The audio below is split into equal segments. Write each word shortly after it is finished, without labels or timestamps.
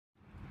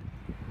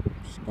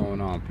What's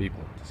going on, people?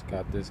 Just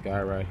got this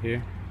guy right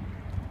here,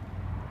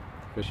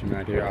 fishing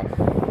right here off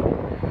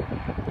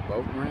the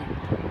boat ramp.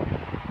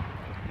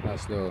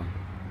 Nice little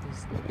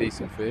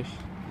decent fish.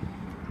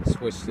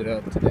 Switched it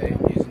up today.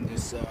 I'm using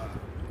this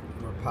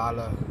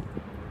Rapala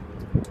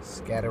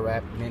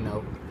Scatterwrap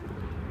minnow.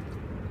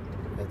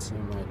 That's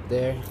him right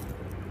there.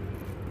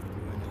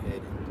 Went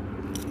ahead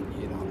and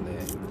hit on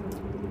that.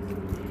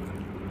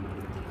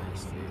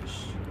 Nice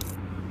fish.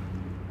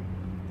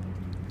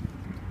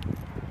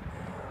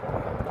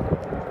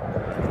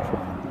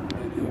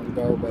 Let him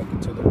go back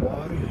into the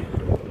water.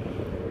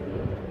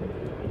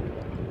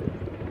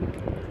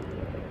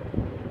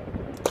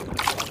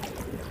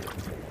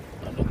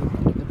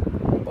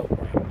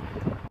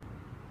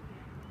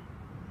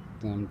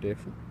 Something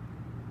different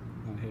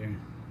out here,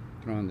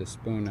 throwing the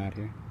spoon out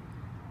here.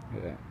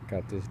 Yeah,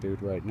 got this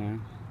dude right now.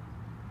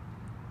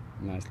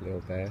 Nice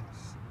little bass.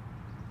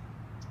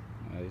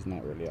 He's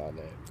not really all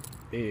that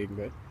big,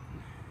 but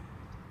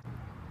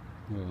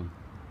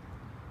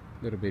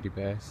little bitty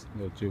bass,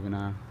 little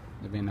juvenile.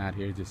 They've been out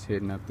here just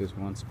hitting up this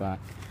one spot.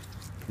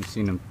 You've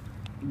seen them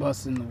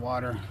bust in the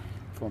water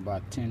for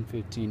about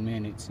 10-15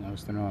 minutes, and I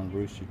was throwing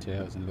rooster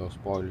tails and little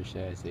spoiler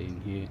shads. They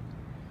didn't hit.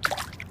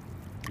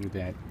 Do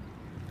that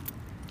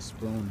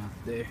spoon up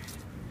there,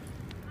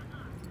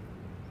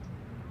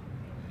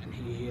 and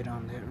he hit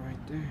on that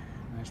right there.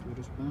 Nice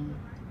little spoon.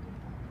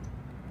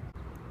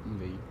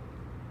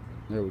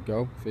 There we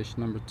go, fish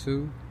number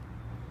 2.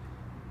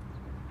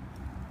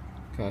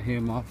 Caught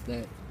him off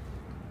that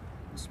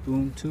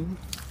spoon too.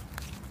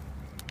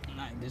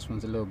 This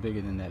one's a little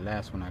bigger than that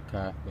last one I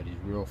caught, but he's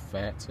real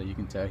fat, so you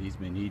can tell he's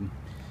been eating.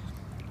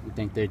 I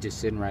think they're just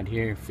sitting right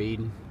here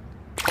feeding.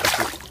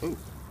 Ooh,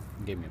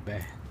 gave me a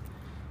bad.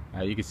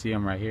 You can see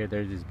them right here.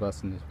 They're just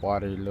busting this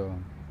water, little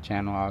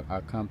channel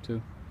I'll come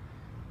to.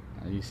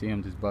 You see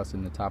them just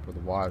busting the top of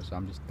the water, so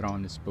I'm just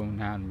throwing the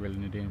spoon out and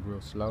reeling it in real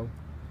slow.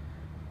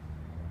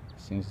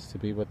 Seems to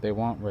be what they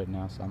want right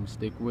now, so I'm gonna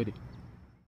stick with it.